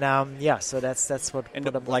 And so that's what. And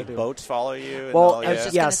what I'm like do. boats follow you. Well, I was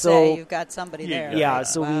just going to say you've got somebody there. Yeah, right?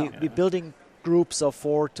 so we're building groups of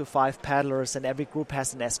 4 to 5 paddlers, and every group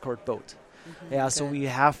has an escort boat. Mm-hmm. Yeah, so we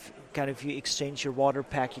have kind of, you exchange your water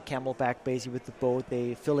pack, your camelback basically with the boat.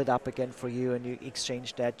 They fill it up again for you, and you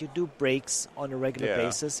exchange that. You do breaks on a regular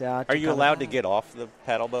basis. Yeah. Are you allowed to get off the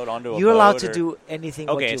paddle boat onto a boat? You're allowed to do anything.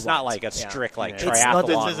 Okay, what you it's want. not like a strict triathlon.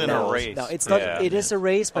 This isn't a race. No, it's not. It is a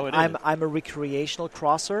race, but I'm a recreational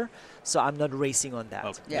crosser, so I'm not racing on that.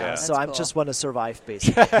 Okay. So I just want to survive,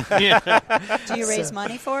 basically. Do you raise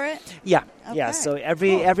money for it? Yeah. Okay. Yeah. So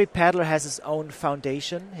every paddler has his own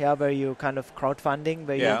foundation. Yeah, where you kind of crowdfunding,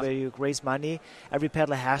 where you raise money. Every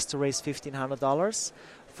paddler has to raise $1,500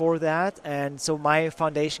 for that, and so my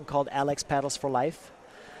foundation called Alex Paddles for Life,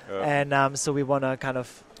 and so we want to kind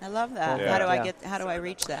of. I love that. How do I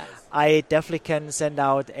reach that? I definitely can send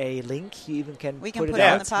out a link. You even can. We can put it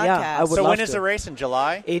out on the podcast. Yeah, I would so love when is to. the race in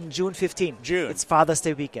July? In June 15. June. It's Father's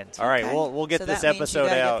Day weekend. All right, we'll get this episode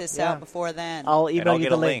out. out. Get this out before then. I'll email you get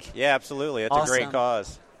the a link. Yeah, absolutely. That's a great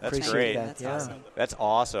cause. That's Appreciate great. That. That's awesome. That's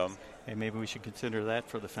awesome. Hey, maybe we should consider that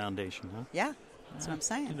for the foundation, huh? Yeah. That's what I'm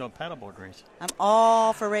saying. You know, paddleboard race. I'm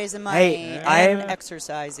all for raising money and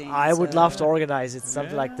exercising. I would love to organize it,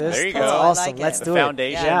 something like this. There you That's go. awesome. Like Let's it. do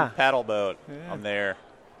Foundation it. paddle boat. I'm there.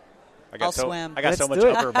 I'll swim. I got so much do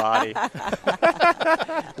it. upper body.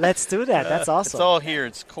 Let's do that. That's awesome. It's all here.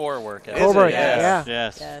 It's core workout. Core workout,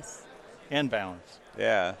 Yes. And balance.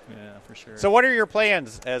 Yeah. Yeah, for sure. So what are your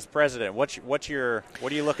plans as president? What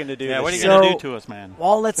are you looking to do? Yeah, what are you this going year? to do to us, man?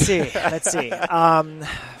 Well, let's see.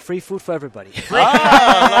 Free food for everybody.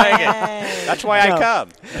 I like it. That's why I come.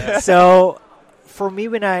 So for me,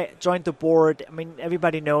 when I joined the board, I mean,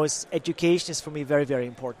 everybody knows education is for me very, very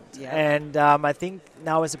important. Yeah. And I think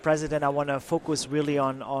now as a president, I want to focus really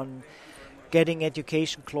on getting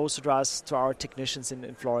education closer to us, to our technicians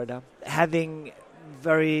in Florida. Having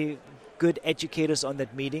very good educators on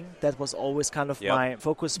that meeting. That was always kind of my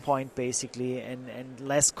focus point, basically, and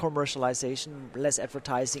less commercialization, less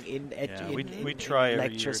advertising in we try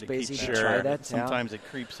lectures, every year to basically. keep Try that. Sometimes it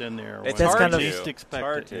creeps in there. It's That's hard kind of to.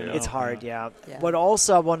 Expect it. It's hard, yeah. But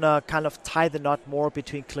also I want to kind of tie the knot more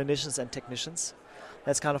between clinicians and technicians.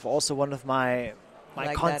 That's kind of also one of my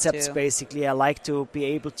like concepts, basically. I like to be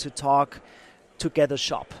able to talk together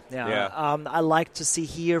shop. I like to see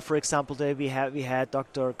here, for example, today we had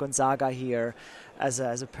Dr. Gonzaga here as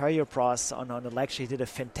a periopros on a lecture. He did a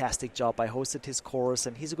fantastic job. I hosted his course,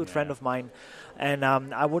 and he's a good friend of mine. And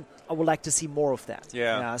I would like to see more of that.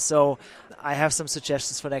 So I have some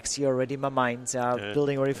suggestions for next year already in my mind.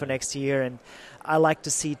 Building ready for next year, and I like to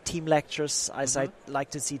see team lectures. I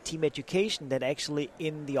like to see team education that actually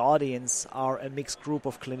in the audience are a mixed group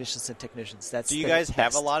of clinicians and technicians. Do you guys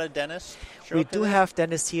have a lot of dentists? We do have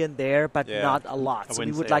dentists here and there, but not a lot. So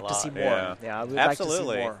we would like to see more. Yeah, we would absolutely.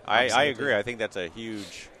 Like to see more. I agree. I think that's a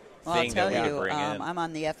huge thing that we could bring in. I'm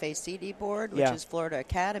on the FACD board, which is Florida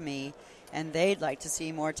Academy, and they'd like to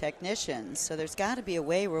see more technicians. So there's got to be a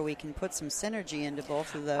way where we can put some synergy into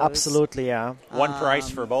both of those. Absolutely, yeah. One price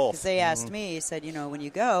for both. Because they asked me, said, when you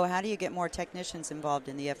go, how do you get more technicians involved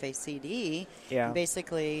in the FACD? Yeah. And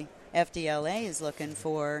basically, FDLA is looking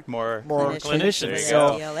for more clinicians for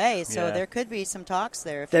FDLA. So there could be some talks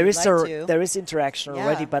there. If there is there is interaction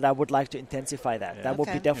already, but I would like to intensify that. Yeah. That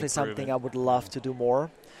would be definitely something I would love to do more.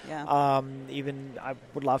 Yeah. Even I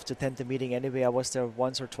would love to attend the meeting anyway. I was there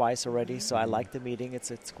once or twice already, so I like the meeting. It's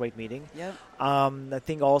a great meeting. Yep. I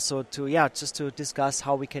think also just to discuss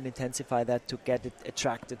how we can intensify that to get it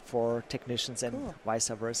attracted for technicians and vice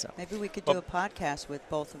versa. Maybe we could do a podcast with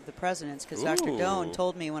both of the presidents, because Dr. Doan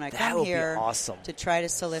told me when I come here to try to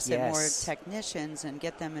solicit more technicians and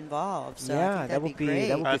get them involved. So I think that would be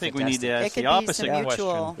great. I think we need to ask the opposite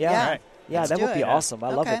question. Yeah, that would be awesome. I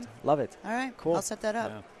love it. Love it. All right. Cool. I'll set that up.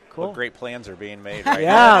 Yeah. Cool. What great plans are being made right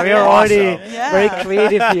now. Yeah, we are already very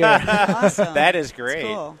creative here. Awesome. That is great.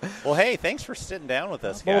 Cool. Well, hey, thanks for sitting down with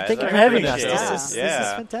us, guys. Well, thank you for having us. This is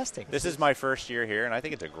fantastic. This is my first year here, and I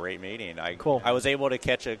think it's a great meeting. I was able to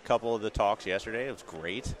catch a couple of the talks yesterday. It was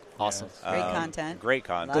great. Awesome. Great content. Great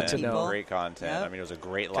content. Good to know. Great content. Yep. I mean, it was a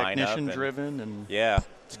great lineup. Technician-driven. And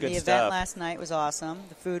it's good the stuff. event last night was awesome.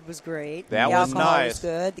 The food was great. That the was alcohol nice. was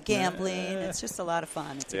good. The gambling. It's just a lot of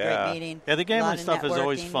fun. It's a great meeting. Yeah, the gambling stuff is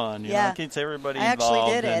always fun. You know, it keeps everybody involved. I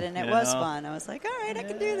actually did it, and it was fun. I was like, all right, I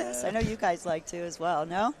can do this. I know you guys like to as well.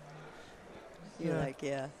 No? You're like,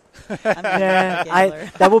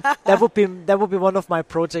 that would be one of my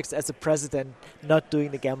projects as a president, not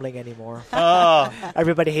doing the gambling anymore.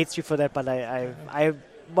 Everybody hates you for that, but I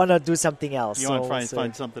want to do something else. You want to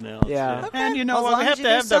find something else. Yeah. Okay. And you know what? We have to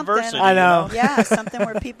have diversity. I know. Yeah, something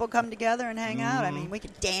where people come together and hang out. I mean, we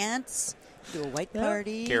could dance, do a white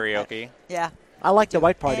party. Karaoke. Yeah. I like the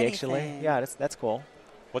white party, actually. Yeah, that's cool.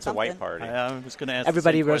 What's a white party? I was going to ask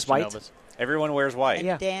everybody wears white. Elvis. Everyone wears white. And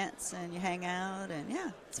you dance and you hang out, and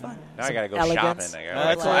it's fun. Now I got to go elegance. shopping.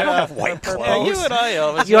 I don't have white clothes. Yeah, you and I,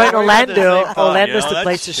 Elvis. You're in Orlando. Orlando's the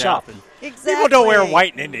place to shop. Exactly. People don't wear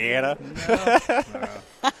white in Indiana. No.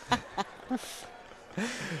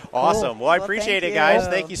 Awesome. Well, I appreciate it, guys.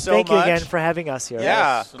 Thank you so much. Thank you again for having us here.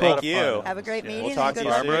 Yeah, cool. Thank you. Have a great meeting. We'll talk to you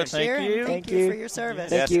Barbara, soon. thank you for your service.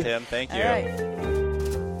 Yes, Tim. Thank you. All right.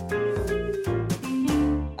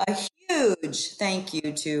 A huge thank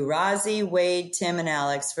you to Rozzy, Wade, Tim, and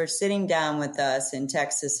Alex for sitting down with us in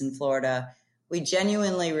Texas and Florida. We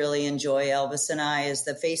genuinely really enjoy, Elvis and I, as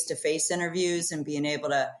the face-to-face interviews and being able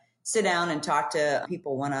to sit down and talk to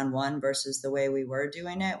people one-on-one versus the way we were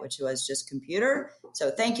doing it, which was just computer.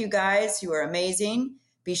 So thank you, guys. You are amazing.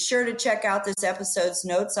 Be sure to check out this episode's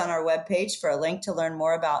notes on our webpage for a link to learn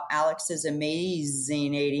more about Alex's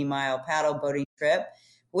amazing 80-mile paddle boating trip,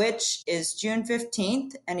 which is June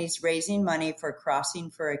 15th, and he's raising money for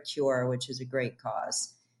Crossing for a Cure, which is a great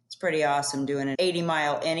cause. It's pretty awesome doing an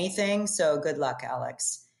 80-mile anything, so good luck,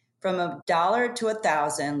 Alex. From $1 to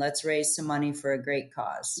 $1,000, let's raise some money for a great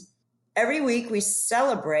cause. Every week we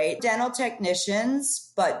celebrate dental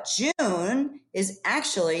technicians, but June is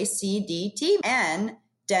actually CDT and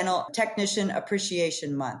Dental Technician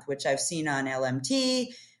Appreciation Month, which I've seen on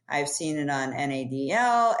LMT. I've seen it on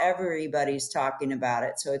NADL. Everybody's talking about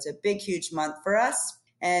it. So it's a big, huge month for us.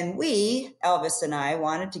 And we, Elvis and I,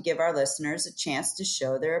 wanted to give our listeners a chance to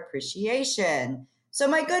show their appreciation. So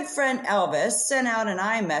my good friend Elvis sent out an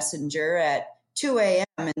iMessenger at 2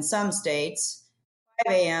 a.m. in some states,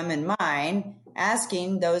 5 a.m. in mine,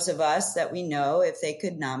 asking those of us that we know if they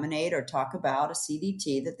could nominate or talk about a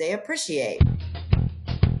CDT that they appreciate.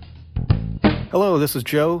 Hello, this is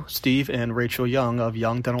Joe, Steve, and Rachel Young of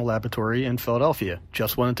Young Dental Laboratory in Philadelphia.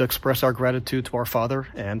 Just wanted to express our gratitude to our father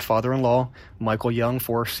and father-in-law, Michael Young,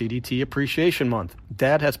 for CDT Appreciation Month.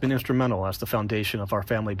 Dad has been instrumental as the foundation of our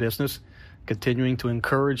family business, continuing to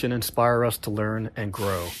encourage and inspire us to learn and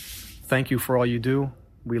grow. Thank you for all you do.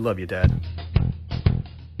 We love you, Dad.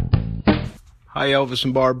 Hi, Elvis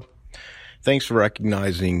and Barb. Thanks for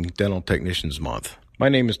recognizing Dental Technicians Month. My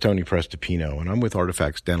name is Tony Prestipino, and I'm with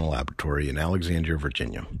Artifacts Dental Laboratory in Alexandria,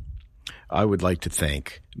 Virginia. I would like to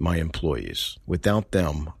thank my employees. Without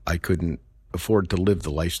them, I couldn't afford to live the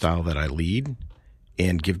lifestyle that I lead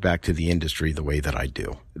and give back to the industry the way that I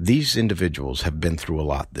do. These individuals have been through a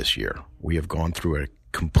lot this year. We have gone through a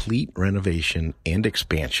complete renovation and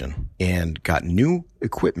expansion and got new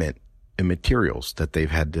equipment and materials that they've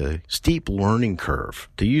had a steep learning curve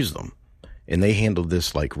to use them. And they handle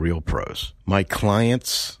this like real pros. My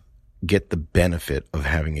clients get the benefit of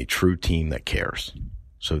having a true team that cares.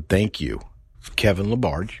 So thank you, Kevin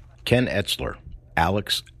Labarge, Ken Etzler,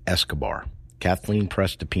 Alex Escobar, Kathleen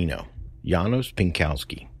Prestipino, Janos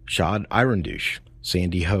Pinkowski, Shad Irondush,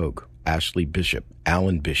 Sandy Hogue, Ashley Bishop,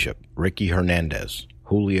 Alan Bishop, Ricky Hernandez,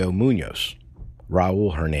 Julio Munoz,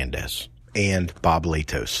 Raul Hernandez, and Bob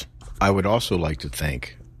Latos. I would also like to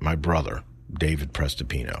thank my brother, David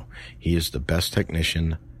Prestipino. He is the best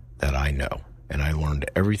technician that I know, and I learned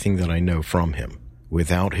everything that I know from him.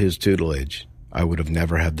 Without his tutelage, I would have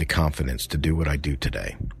never had the confidence to do what I do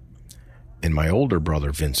today. And my older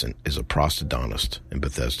brother, Vincent, is a prosthodontist in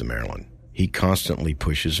Bethesda, Maryland. He constantly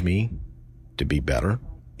pushes me to be better,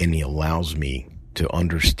 and he allows me to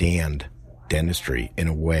understand dentistry in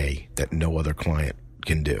a way that no other client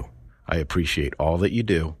can do. I appreciate all that you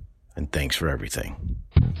do, and thanks for everything.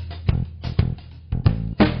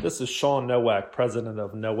 This is Sean Nowak, president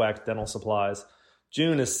of Nowak Dental Supplies.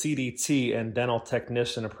 June is CDT and Dental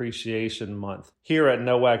Technician Appreciation Month. Here at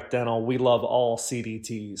Nowak Dental, we love all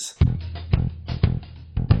CDTs.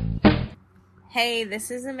 Hey, this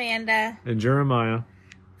is Amanda. And Jeremiah.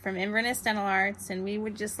 From Inverness Dental Arts, and we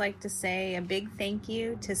would just like to say a big thank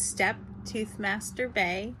you to Step Toothmaster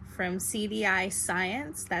Bay from CDI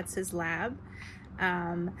Science, that's his lab.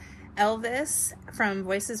 Elvis from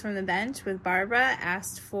Voices from the Bench with Barbara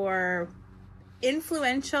asked for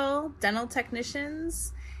influential dental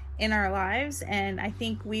technicians in our lives, and I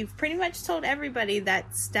think we've pretty much told everybody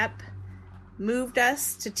that Step moved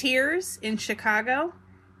us to tears in Chicago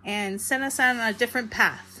and sent us on a different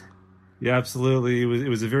path. Yeah, absolutely. It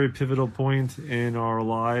was a very pivotal point in our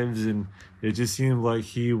lives, and it just seemed like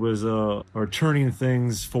he was turning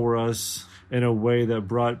things for us in a way that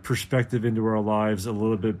brought perspective into our lives a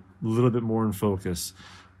little bit more in focus.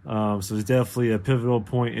 So it's definitely a pivotal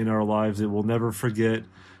point in our lives that we'll never forget,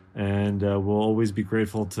 and we'll always be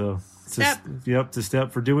grateful to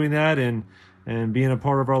Step for doing that and being a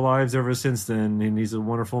part of our lives ever since then. And he's a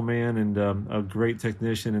wonderful man and a great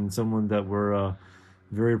technician and someone that we're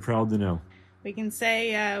very proud to know. We can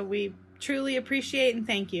say we truly appreciate and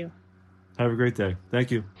thank you. Have a great day.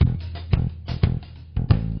 Thank you.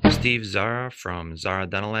 Steve Zara from Zara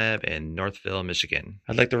Dental Lab in Northville, Michigan.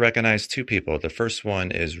 I'd like to recognize two people. The first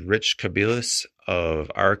one is Rich Kabilis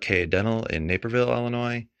of RK Dental in Naperville,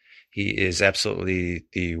 Illinois. He is absolutely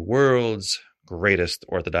the world's greatest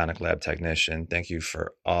orthodontic lab technician. Thank you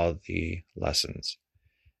for all the lessons.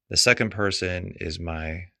 The second person is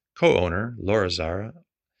my co-owner, Laura Zara.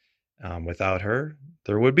 Without her,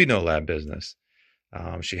 there would be no lab business.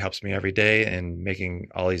 She helps me every day in making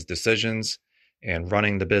all these decisions and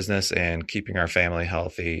running the business and keeping our family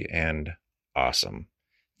healthy and awesome.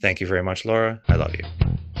 Thank you very much, Laura. I love you.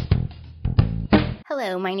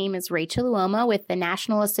 Hello, my name is Rachel Uoma with the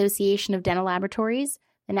National Association of Dental Laboratories,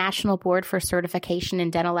 the National Board for Certification in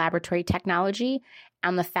Dental Laboratory Technology,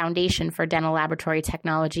 and the Foundation for Dental Laboratory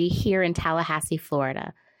Technology here in Tallahassee,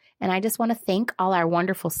 Florida. And I just want to thank all our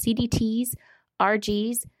wonderful CDTs,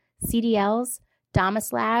 RGs, CDLs,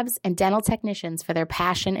 Damas Labs, and dental technicians for their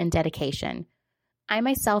passion and dedication. I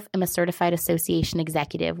myself am a certified association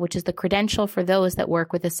executive, which is the credential for those that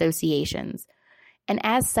work with associations. And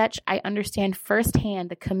as such, I understand firsthand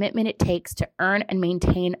the commitment it takes to earn and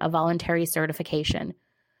maintain a voluntary certification.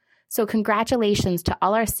 So congratulations to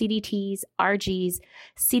all our CDTs, RGs,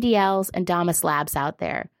 CDLs, and Damas Labs out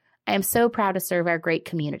there. I am so proud to serve our great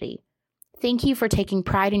community. Thank you for taking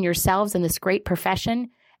pride in yourselves in this great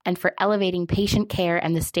profession and for elevating patient care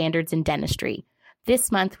and the standards in dentistry. This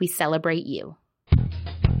month, we celebrate you.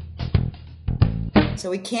 So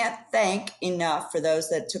we can't thank enough for those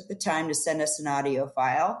that took the time to send us an audio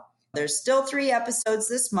file. There's still 3 episodes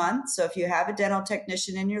this month, so if you have a dental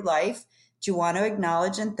technician in your life that you want to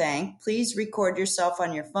acknowledge and thank, please record yourself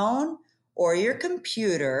on your phone or your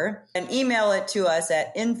computer and email it to us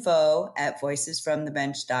at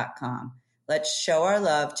info@voicesfromthebench.com. Let's show our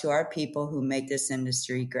love to our people who make this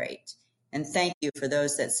industry great. And thank you for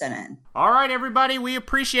those that sent in. All right, everybody, we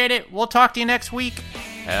appreciate it. We'll talk to you next week.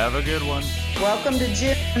 Have a good one. Welcome to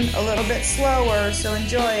June, a little bit slower, so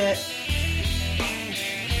enjoy it.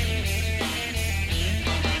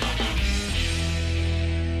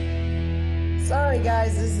 Sorry,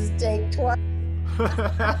 guys, this is take 12.